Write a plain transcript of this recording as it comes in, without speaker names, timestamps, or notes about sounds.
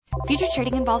Future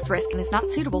trading involves risk and is not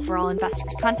suitable for all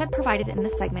investors. Content provided in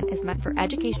this segment is meant for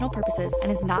educational purposes and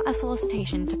is not a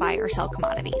solicitation to buy or sell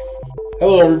commodities.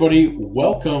 Hello, everybody.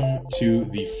 Welcome to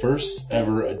the first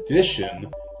ever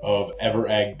edition of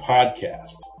EverAg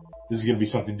Podcast. This is going to be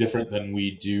something different than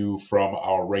we do from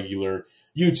our regular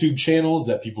YouTube channels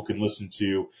that people can listen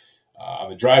to on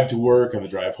the drive to work, on the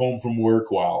drive home from work,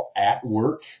 while at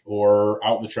work or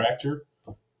out in the tractor,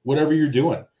 whatever you're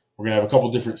doing. We're going to have a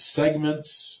couple different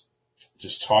segments,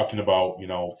 just talking about,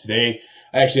 today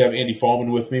I actually have Andy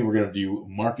Fallman with me. We're going to do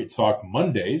Market Talk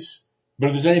Mondays. But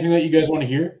if there's anything that you guys want to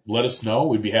hear, let us know.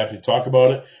 We'd be happy to talk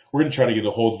about it. We're going to try to get a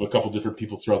hold of a couple different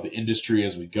people throughout the industry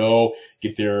as we go,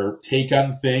 get their take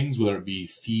on things, whether it be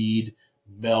feed,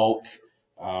 milk,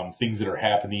 things that are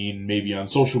happening maybe on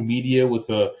social media with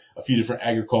a few different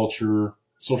agriculture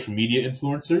social media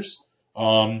influencers.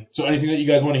 So anything that you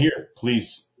guys want to hear,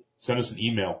 please send us an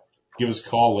email, give us a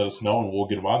call, let us know, and we'll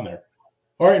get them on there.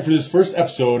 All right, for this first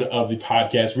episode of the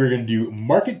podcast, we're going to do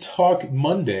Market Talk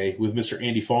Monday with Mr.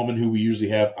 Andy Fallman, who we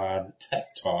usually have on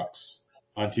Tech Talks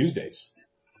on Tuesdays.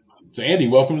 So, Andy,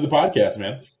 welcome to the podcast,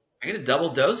 man. I get a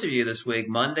double dose of you this week,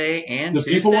 Monday and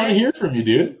Tuesday. The people want to hear from you,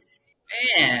 dude.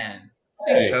 Man.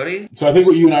 Thanks, Cody. So I think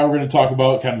what you and I were going to talk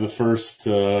about, kind of the first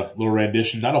little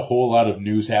rendition, not a whole lot of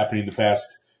news happening the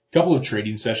past couple of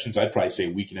trading sessions. I'd probably say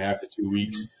a week and a half to 2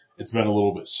 weeks. It's been a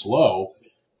little bit slow.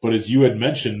 But as you had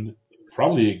mentioned,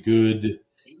 probably a good,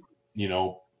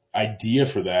 idea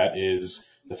for that is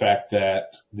the fact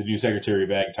that the new Secretary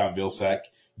of Ag, Tom Vilsack,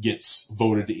 gets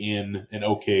voted in and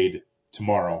okayed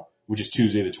tomorrow, which is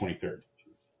Tuesday the 23rd.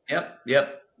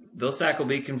 Yep. Vilsack will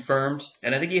be confirmed.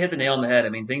 And I think you hit the nail on the head. I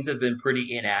mean, things have been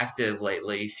pretty inactive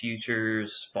lately.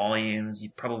 Futures, volumes, you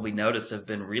probably noticed, have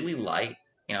been really light.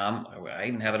 I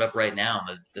even have it up right now.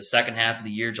 The second half of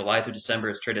the year, July through December,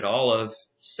 has traded all of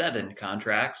 7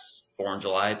 contracts, 4 in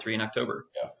July, 3 in October.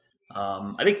 Yeah.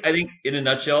 I think in a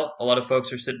nutshell, a lot of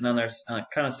folks are sitting on their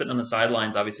kind of sitting on the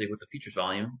sidelines, obviously with the futures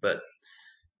volume, but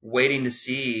waiting to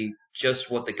see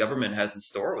just what the government has in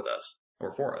store with us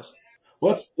or for us.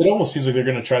 Well, it almost seems like they're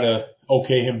going to try to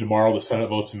okay him tomorrow. The Senate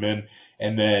votes him in,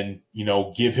 and then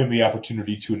give him the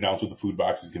opportunity to announce what the food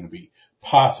box is going to be.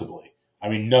 Possibly. I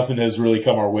mean, nothing has really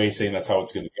come our way saying that's how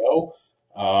it's going to go.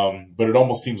 But it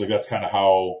almost seems like that's kind of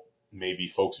how maybe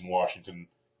folks in Washington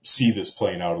see this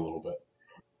playing out a little bit.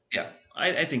 Yeah,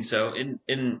 I think so. And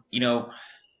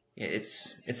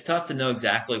it's tough to know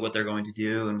exactly what they're going to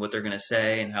do and what they're going to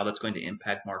say and how that's going to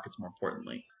impact markets more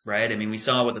importantly, right? I mean, we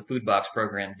saw what the food box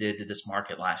program did to this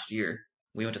market last year.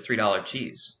 We went to $3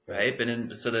 cheese, right? But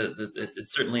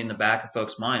it's certainly in the back of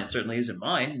folks' mind. It certainly is in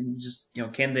mine. And just,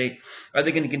 are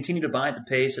they going to continue to buy at the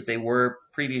pace that they were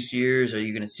previous years? Are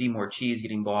you going to see more cheese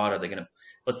getting bought? Are they going to,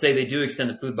 let's say they do extend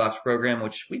the food box program,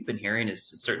 which we've been hearing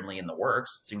is certainly in the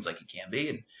works. It seems like it can be.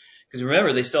 And because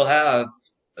remember, they still have,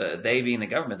 they being the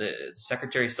government, the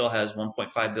secretary still has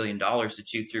 $1.5 billion to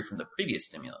chew through from the previous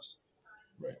stimulus.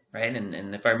 Right.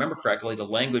 And if I remember correctly, the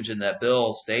language in that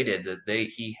bill stated that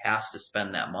he has to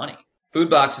spend that money.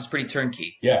 Food box is pretty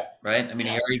turnkey. Yeah. Right. I mean,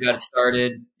 he already got it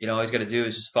started. All he's got to do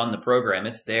is just fund the program.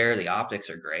 It's there. The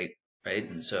optics are great. Right.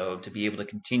 And so to be able to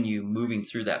continue moving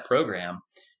through that program,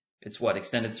 it's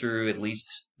extended through at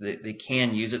least they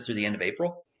can use it through the end of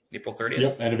April 30th.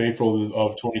 Yep. End of April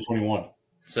of 2021.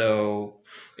 So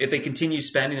if they continue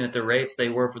spending at the rates they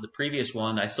were for the previous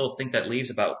one, I still think that leaves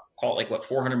about, call it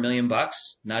 $400 million,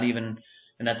 not even,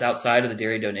 and that's outside of the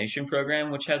dairy donation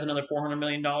program, which has another $400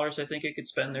 million I think it could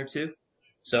spend there too.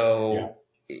 So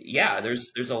yeah,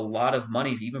 there's a lot of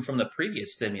money, even from the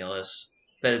previous stimulus,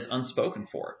 that is unspoken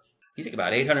for. You think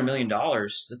about $800 million,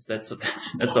 that's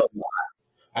a lot.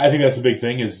 I think that's the big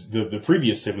thing is the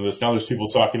previous stimulus. Now there's people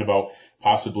talking about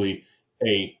possibly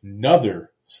another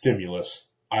stimulus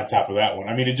on top of that one.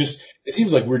 I mean, it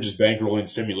seems like we're just bankrolling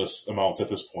stimulus amounts at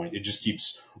this point. It just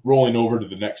keeps rolling over to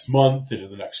the next month, into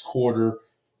the next quarter,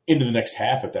 into the next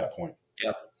half at that point.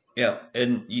 Yeah.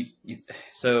 And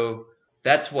so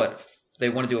that's what they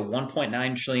want to do, a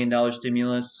 $1.9 trillion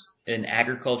stimulus in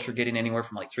agriculture, getting anywhere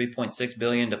from $3.6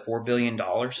 billion to $4 billion.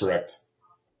 Correct.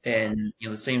 And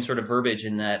the same sort of verbiage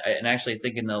in that, and actually I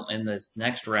think in this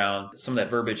next round, some of that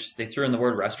verbiage, they threw in the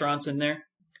word restaurants in there,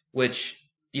 which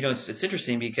it's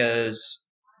interesting because,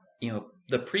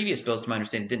 the previous bills, to my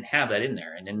understanding, didn't have that in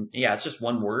there. And then, it's just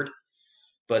one word.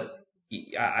 But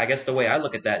I guess the way I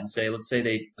look at that and say, let's say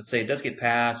it does get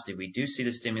passed, if we do see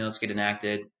the stimulus get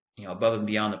enacted, above and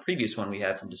beyond the previous one we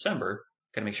had from December,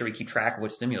 gotta make sure we keep track of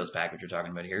what stimulus package we're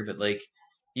talking about here. But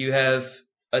you have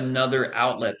another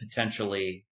outlet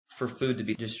potentially for food to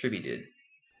be distributed.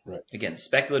 Right. Again,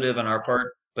 speculative on our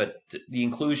part, but the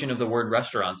inclusion of the word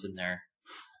restaurants in there,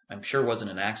 I'm sure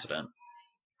wasn't an accident.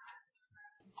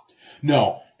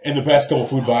 No, and the past couple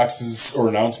food boxes or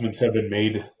announcements have been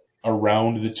made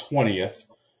around the 20th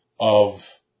of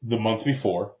the month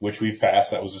before, which we've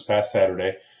passed. That was this past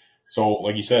Saturday. So,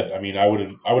 like you said, I mean, I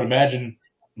would imagine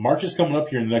March is coming up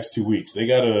here in the next 2 weeks. They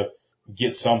got to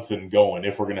get something going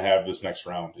if we're going to have this next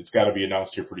round. It's got to be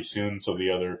announced here pretty soon so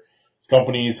the other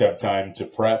companies have time to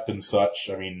prep and such.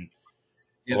 I mean,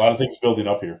 a lot of things building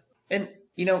up here. And,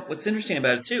 what's interesting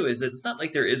about it too is it's not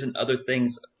like there isn't other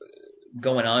things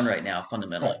going on right now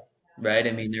fundamentally, right?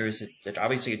 I mean, there is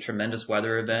obviously a tremendous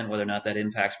weather event. Whether or not that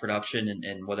impacts production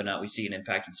and whether or not we see an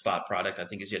impact in spot product, I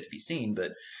think is yet to be seen.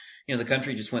 But, the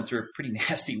country just went through a pretty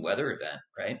nasty weather event,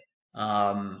 right?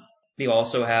 They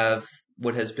also have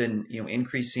what has been,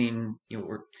 increasing,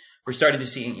 we're starting to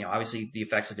see, obviously the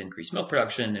effects of increased milk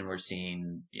production, and we're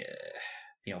seeing,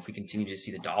 if we continue to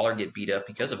see the dollar get beat up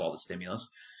because of all the stimulus,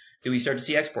 do we start to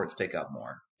see exports pick up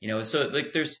more? So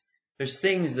like there's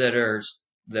things that are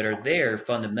there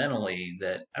fundamentally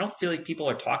that I don't feel like people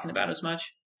are talking about as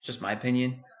much. It's just my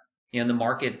opinion. In the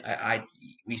market,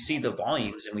 we see the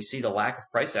volumes and we see the lack of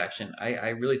price action. I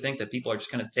really think that people are just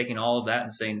kind of taking all of that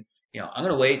and saying, I'm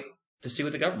going to wait to see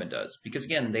what the government does, because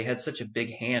again, they had such a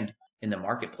big hand in the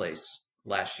marketplace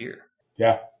last year.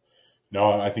 Yeah.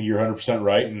 No, I think you're 100%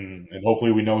 right. And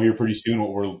hopefully we know here pretty soon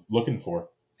what we're looking for.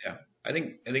 Yeah. I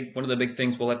think one of the big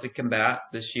things we'll have to combat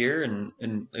this year, and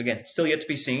again, still yet to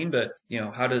be seen, but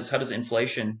how does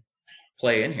inflation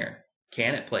play in here?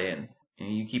 Can it play in?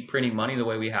 You keep printing money the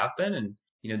way we have been, and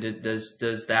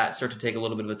does that start to take a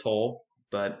little bit of a toll?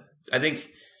 But I think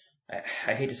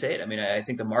I hate to say it. I mean, I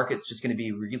think the market's just going to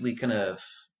be really kind of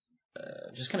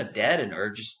dead or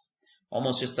just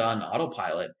almost just on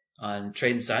autopilot, on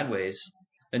trading sideways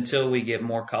until we get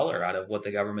more color out of what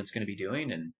the government's going to be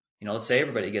doing. And let's say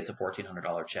everybody gets a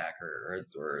 $1,400 check, or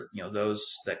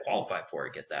those that qualify for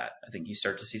it get that. I think you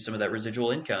start to see some of that residual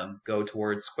income go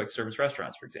towards quick service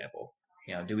restaurants, for example.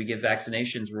 Do we get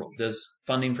vaccinations? Does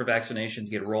funding for vaccinations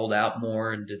get rolled out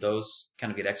more, and do those kind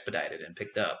of get expedited and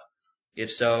picked up?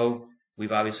 If so,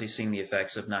 we've obviously seen the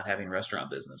effects of not having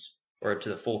restaurant business, or to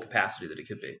the full capacity that it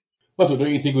could be. Also,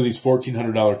 don't you think with these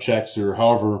 $1,400 checks, or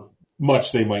however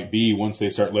much they might be, once they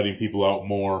start letting people out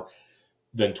more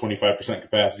than 25%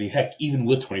 capacity, heck, even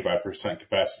with 25%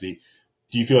 capacity,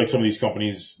 do you feel like some of these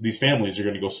companies, these families are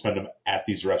going to go spend them at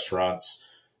these restaurants,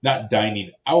 not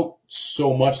dining out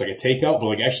so much like a takeout, but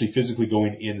like actually physically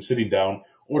going in, sitting down,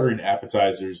 ordering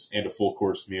appetizers and a full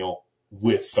course meal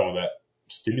with some of that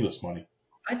stimulus money?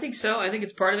 I think so. I think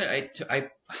it's part of it.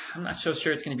 I'm not so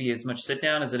sure it's going to be as much sit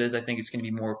down as it is. I think it's going to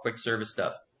be more quick service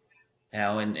stuff.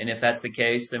 And if that's the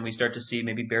case, then we start to see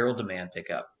maybe barrel demand pick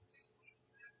up.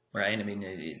 Right? I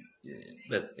mean,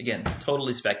 but again,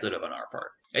 totally speculative on our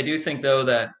part. I do think though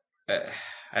that,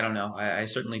 I don't know. I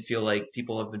certainly feel like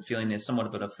people have been feeling this somewhat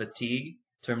of a fatigue in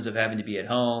terms of having to be at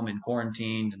home and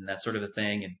quarantined and that sort of a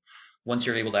thing. And once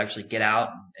you're able to actually get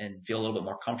out and feel a little bit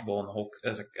more comfortable in the whole,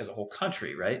 as a whole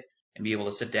country, right? And be able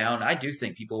to sit down, I do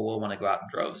think people will want to go out in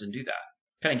droves and do that.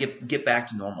 Kind of get back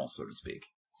to normal, so to speak.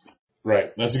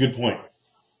 Right. That's a good point.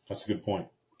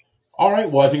 All right.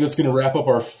 Well, I think that's going to wrap up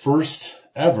our first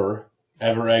ever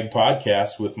Ag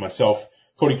podcast with myself,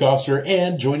 Cody Koster,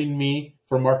 and joining me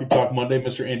for Market Talk Monday,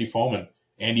 Mr. Andy Fallman.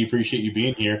 Andy, appreciate you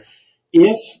being here.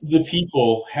 If the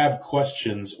people have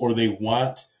questions or they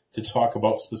want to talk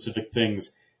about specific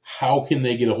things, how can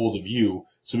they get a hold of you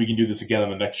so we can do this again on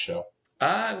the next show?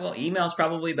 Well, email's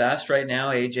probably best right now,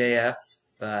 ajf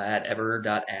at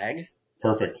ever.ag.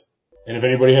 Perfect. And if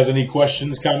anybody has any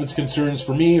questions, comments, concerns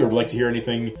for me, or would like to hear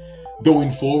anything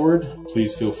going forward,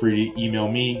 please feel free to email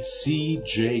me,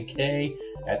 cjk@ever.ag.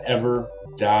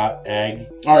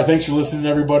 All right, thanks for listening,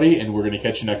 everybody, and we're going to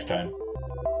catch you next time.